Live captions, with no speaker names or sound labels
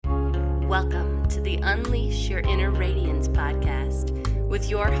Welcome to the Unleash Your Inner Radiance podcast with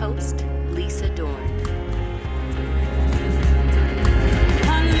your host, Lisa Dorn.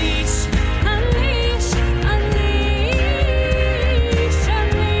 Unleash, unleash, unleash,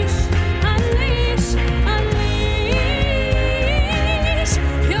 unleash, unleash, unleash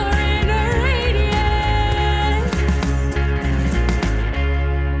your inner radiance.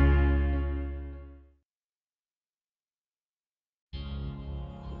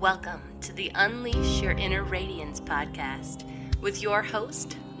 Welcome to the Unleash Your Inner Radiance podcast with your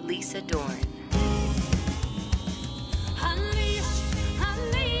host, Lisa Dorn. Unleash,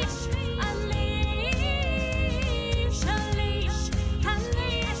 unleash, unleash, unleash,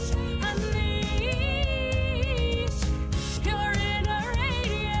 unleash, unleash your inner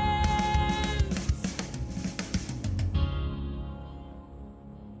radiance.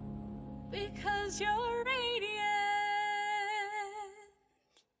 Because you're radiant.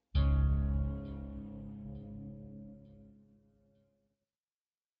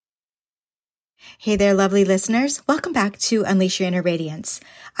 Hey there, lovely listeners. Welcome back to Unleash Your Inner Radiance.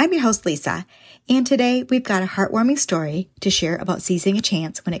 I'm your host, Lisa, and today we've got a heartwarming story to share about seizing a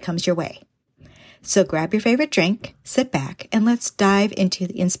chance when it comes your way. So grab your favorite drink, sit back, and let's dive into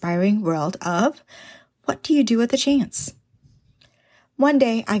the inspiring world of what do you do with a chance? One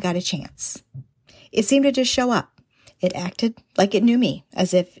day, I got a chance. It seemed to just show up. It acted like it knew me,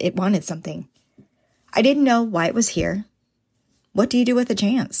 as if it wanted something. I didn't know why it was here. What do you do with a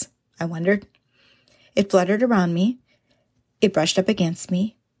chance? I wondered. It fluttered around me. It brushed up against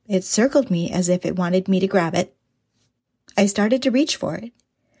me. It circled me as if it wanted me to grab it. I started to reach for it,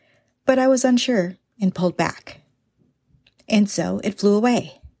 but I was unsure and pulled back. And so it flew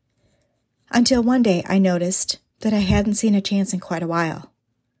away. Until one day I noticed that I hadn't seen a chance in quite a while.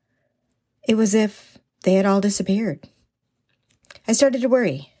 It was as if they had all disappeared. I started to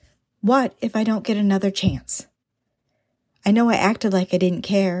worry. What if I don't get another chance? I know I acted like I didn't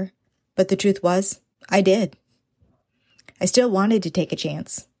care, but the truth was, I did. I still wanted to take a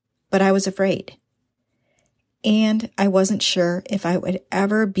chance, but I was afraid. And I wasn't sure if I would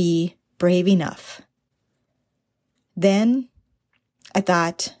ever be brave enough. Then I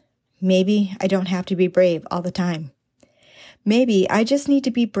thought, maybe I don't have to be brave all the time. Maybe I just need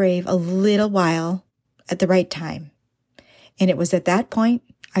to be brave a little while at the right time. And it was at that point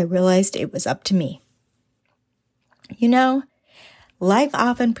I realized it was up to me. You know, life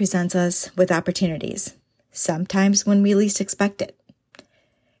often presents us with opportunities, sometimes when we least expect it.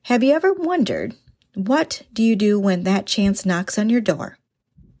 Have you ever wondered, what do you do when that chance knocks on your door?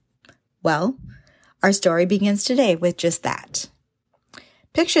 Well, our story begins today with just that.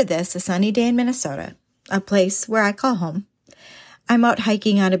 Picture this, a sunny day in Minnesota, a place where I call home. I'm out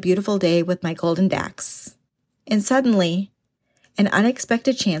hiking on a beautiful day with my golden Dax, and suddenly, an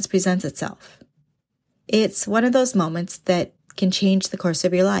unexpected chance presents itself. It's one of those moments that can change the course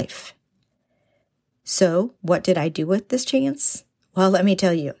of your life. So, what did I do with this chance? Well, let me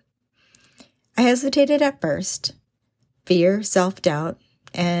tell you. I hesitated at first. Fear, self-doubt,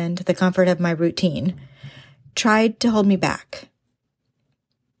 and the comfort of my routine tried to hold me back.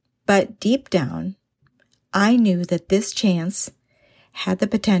 But deep down, I knew that this chance had the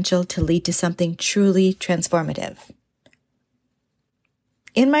potential to lead to something truly transformative.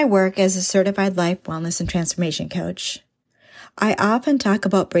 In my work as a certified life wellness and transformation coach, I often talk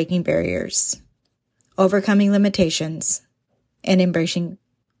about breaking barriers, overcoming limitations, and embracing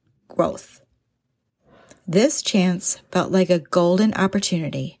growth. This chance felt like a golden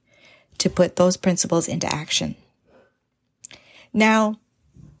opportunity to put those principles into action. Now,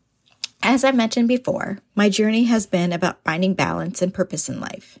 as I mentioned before, my journey has been about finding balance and purpose in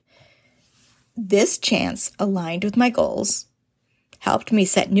life. This chance aligned with my goals, helped me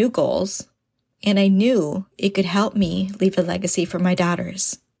set new goals, and I knew it could help me leave a legacy for my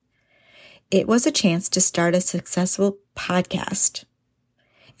daughters. It was a chance to start a successful podcast,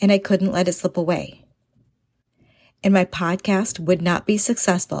 and I couldn't let it slip away. And my podcast would not be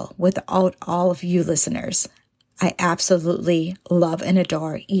successful without all of you listeners. I absolutely love and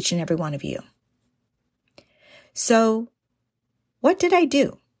adore each and every one of you. So, what did I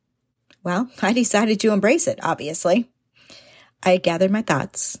do? Well, I decided to embrace it, obviously. I gathered my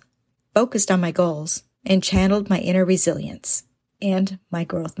thoughts, focused on my goals, and channeled my inner resilience and my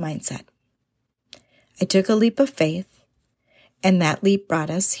growth mindset. I took a leap of faith, and that leap brought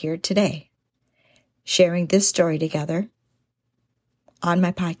us here today, sharing this story together on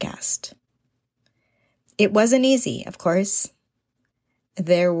my podcast. It wasn't easy, of course.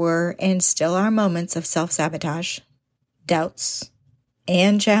 There were and still are moments of self-sabotage, doubts,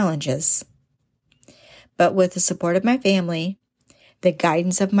 and challenges. But with the support of my family, the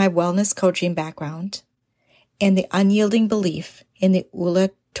guidance of my wellness coaching background, and the unyielding belief in the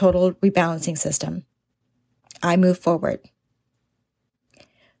ULA total rebalancing system, I move forward.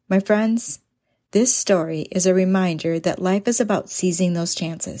 My friends, this story is a reminder that life is about seizing those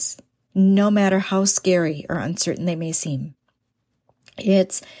chances, no matter how scary or uncertain they may seem.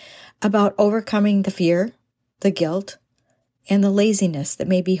 It's about overcoming the fear, the guilt, and the laziness that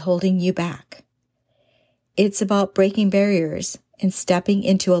may be holding you back. It's about breaking barriers and stepping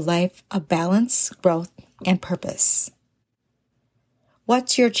into a life of balance, growth, and purpose.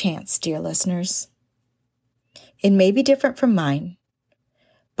 What's your chance, dear listeners? It may be different from mine,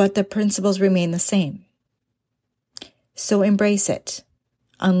 but the principles remain the same. So embrace it,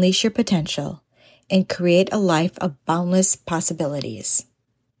 unleash your potential, and create a life of boundless possibilities.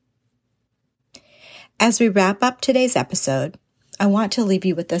 As we wrap up today's episode, I want to leave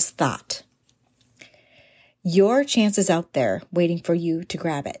you with this thought. Your chance is out there waiting for you to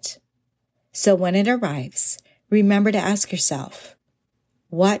grab it. So when it arrives, remember to ask yourself,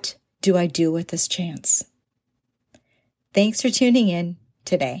 what do I do with this chance? Thanks for tuning in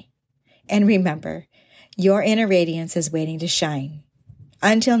today. And remember, your inner radiance is waiting to shine.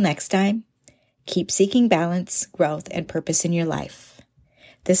 Until next time, keep seeking balance, growth, and purpose in your life.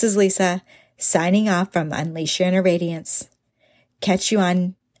 This is Lisa, signing off from Unleash Your Inner Radiance. Catch you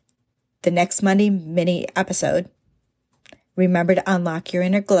on the next Monday mini episode. Remember to unlock your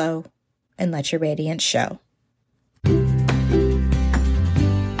inner glow and let your radiance show.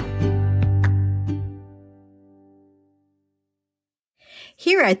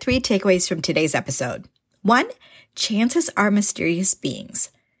 Here are 3 takeaways from today's episode. 1, chances are mysterious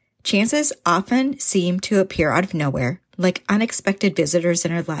beings. Chances often seem to appear out of nowhere, like unexpected visitors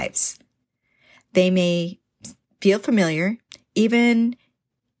in our lives. They may feel familiar, even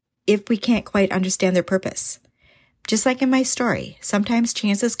if we can't quite understand their purpose. Just like in my story, sometimes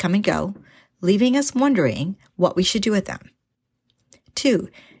chances come and go, leaving us wondering what we should do with them. 2,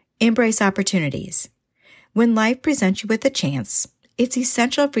 embrace opportunities. When life presents you with a chance, it's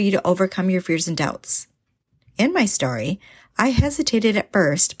essential for you to overcome your fears and doubts. In my story, I hesitated at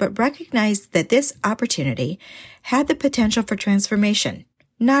first, but recognized that this opportunity had the potential for transformation,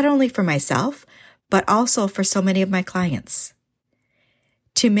 not only for myself, but also for so many of my clients.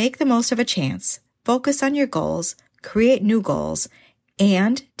 To make the most of a chance, focus on your goals, create new goals,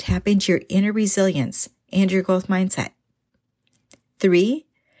 and tap into your inner resilience and your growth mindset. 3,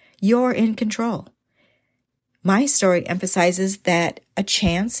 you're in control. My story emphasizes that a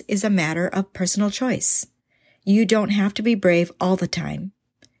chance is a matter of personal choice. You don't have to be brave all the time.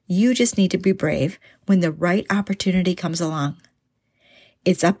 You just need to be brave when the right opportunity comes along.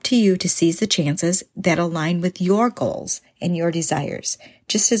 It's up to you to seize the chances that align with your goals and your desires,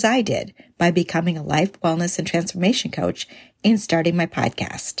 just as I did by becoming a life, wellness, and transformation coach and starting my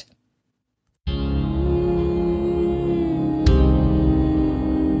podcast.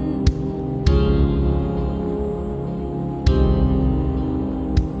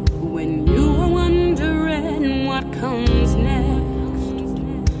 When you are wondering what comes next,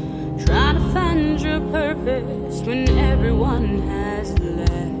 try to find your purpose when everyone has left.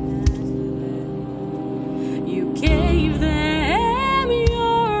 You gave them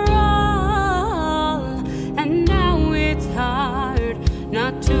your all, and now it's hard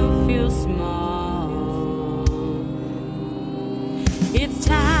not to feel small. It's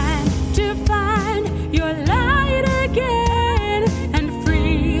time to find your light again and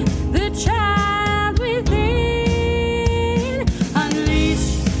free the child within.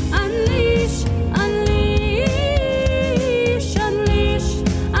 Unleash, unleash, unleash, unleash,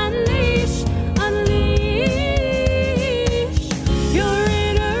 unleash, unleash your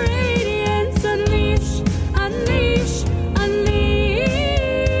inner radiance. Unleash, unleash, unleash,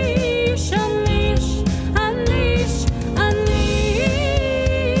 unleash, unleash, unleash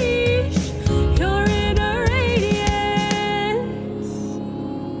your inner radiance.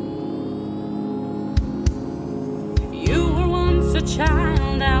 You were once a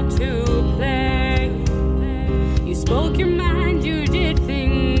child out to play. You spoke your mind, you did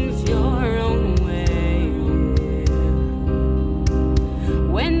things your own way.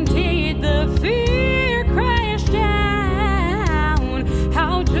 When did the fear crash down?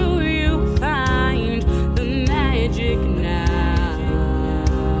 How do you find the magic now?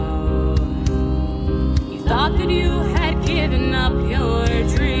 You thought that you had given up your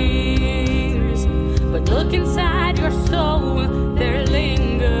dreams, but look inside your soul, they're lingering.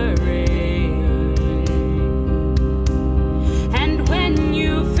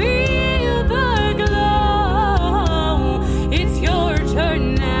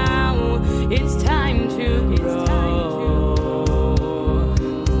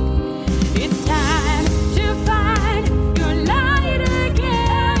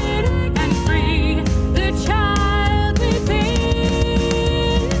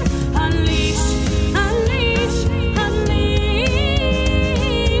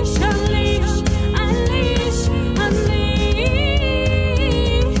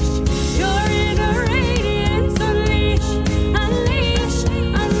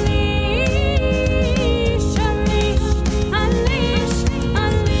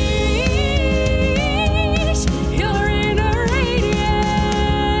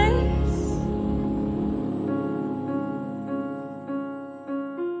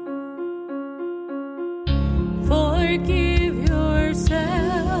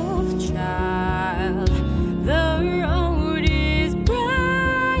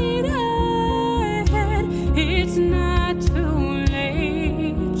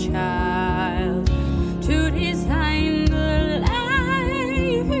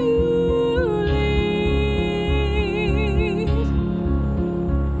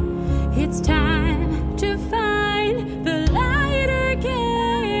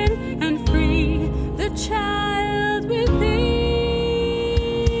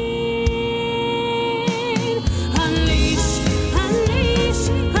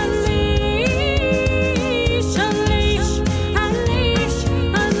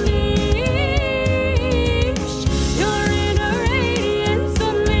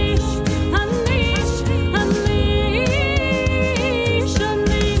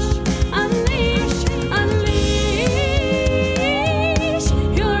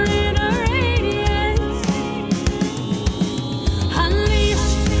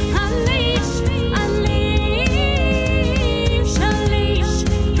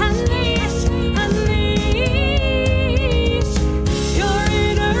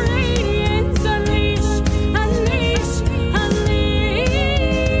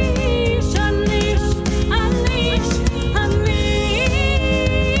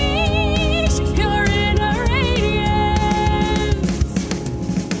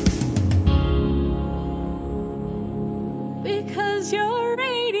 your